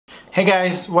Hey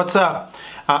guys, what's up?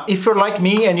 If you're like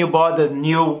me and you bought the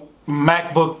new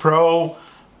MacBook Pro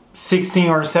 16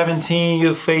 or 17,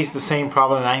 you face the same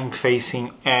problem I'm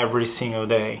facing every single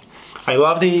day. I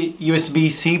love the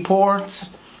USB-C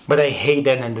ports, but I hate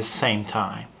them at the same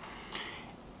time.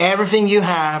 Everything you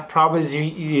have probably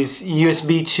is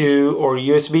USB 2 or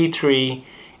USB 3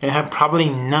 and have probably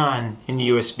none in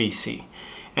USB-C.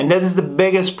 And that is the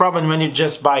biggest problem when you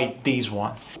just buy these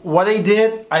one. What I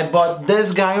did, I bought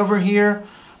this guy over here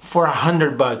for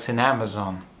 $100 in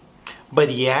Amazon.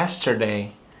 But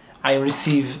yesterday, I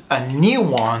received a new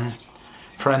one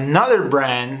for another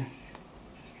brand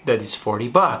that is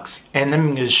 $40. And I'm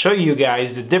going to show you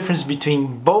guys the difference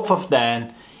between both of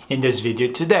them in this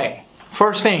video today.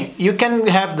 First thing, you can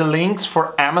have the links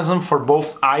for Amazon for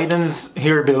both items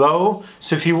here below.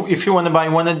 So if you want to buy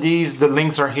one of these, the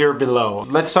links are here below.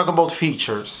 Let's talk about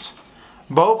features.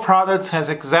 Both products has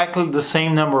exactly the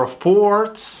same number of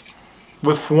ports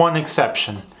with one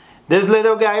exception. This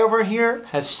little guy over here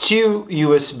has two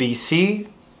USB-C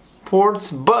ports,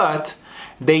 but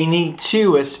they need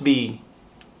two USB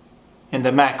in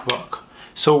the MacBook.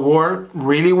 So work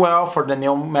really well for the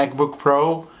new MacBook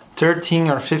Pro 13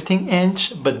 or 15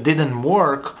 inch, but didn't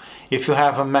work if you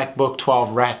have a MacBook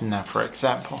 12 Retina, for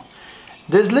example.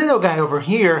 This little guy over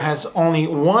here has only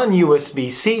one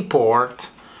USB-C port,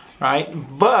 right?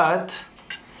 But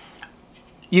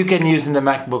you can use in the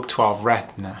MacBook 12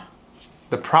 Retina.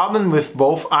 The problem with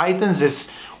both items is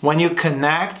when you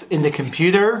connect in the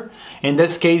computer, in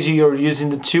this case you're using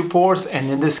the two ports,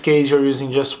 and in this case you're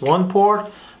using just one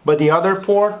port, but the other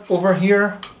port over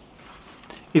here,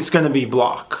 it's gonna be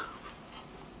blocked.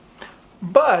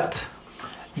 But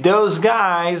those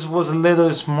guys was a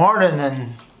little smarter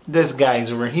than this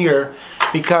guys over here,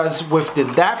 because with the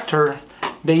adapter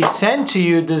they send to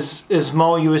you this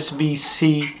small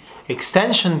USB-C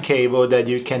extension cable that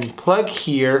you can plug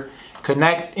here,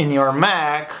 connect in your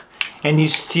Mac, and you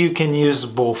still can use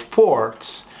both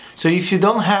ports. So if you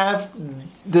don't have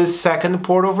this second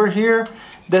port over here,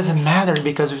 doesn't matter,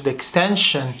 because with the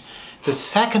extension, the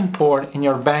second port in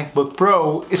your MacBook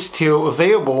Pro is still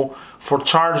available for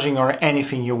charging or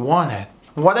anything you wanted.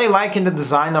 What I like in the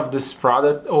design of this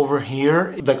product over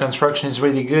here, the construction is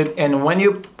really good, and when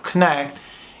you connect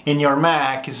in your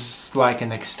Mac, it's like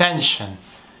an extension.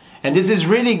 And this is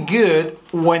really good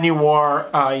when you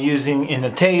are using in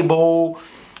a table,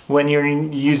 when you're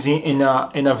using in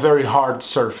a very hard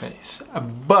surface.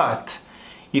 But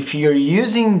if you're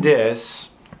using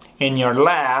this in your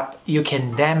lap, you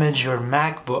can damage your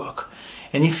MacBook.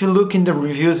 And if you look in the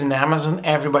reviews in Amazon,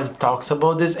 everybody talks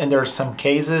about this, and there are some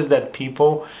cases that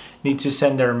people need to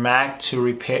send their Mac to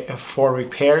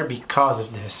repair because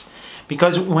of this.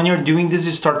 Because when you're doing this,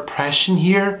 you start pressing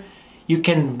here, you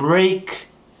can break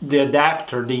the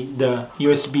adapter, the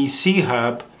USB-C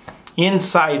hub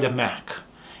inside the Mac,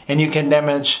 and you can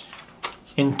damage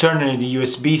internally the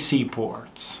USB-C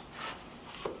ports.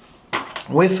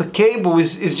 With a cable,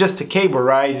 it's just a cable,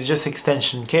 right? It's just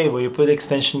extension cable. You put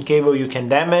extension cable, you can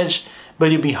damage,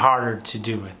 but it'll be harder to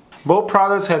do it. Both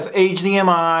products has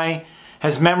HDMI,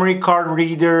 has memory card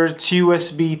reader, two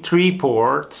USB 3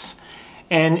 ports,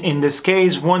 and in this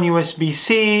case, one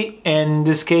USB-C, and in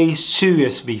this case, two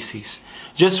USB-Cs.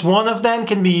 Just one of them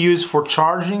can be used for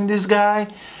charging this guy,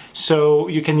 so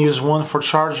you can use one for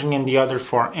charging and the other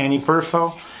for any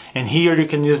peripheral. And here you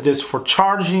can use this for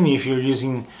charging. If you're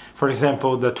using, for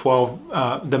example, the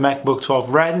MacBook 12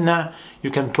 Retina, you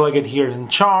can plug it here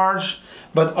and charge.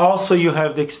 But also you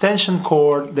have the extension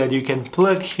cord that you can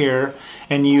plug here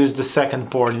and use the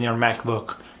second port in your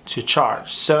MacBook to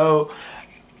charge. So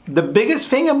the biggest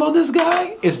thing about this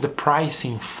guy is the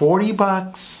pricing,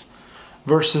 $40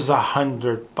 versus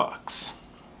 $100.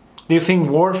 Do you think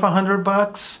worth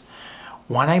 $100?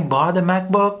 When I bought the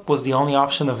MacBook, was the only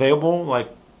option available, like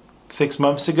 6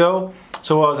 months ago,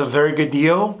 so it was a very good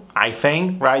deal, I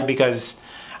think, right? Because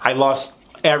I lost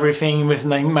everything with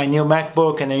my new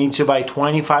MacBook, and I need to buy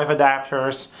 25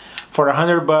 adapters for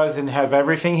 $100 and have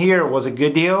everything here. It was a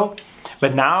good deal.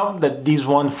 But now that this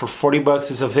one for $40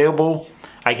 is available,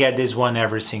 I get this one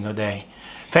every single day.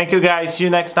 Thank you guys, see you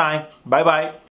next time, bye bye.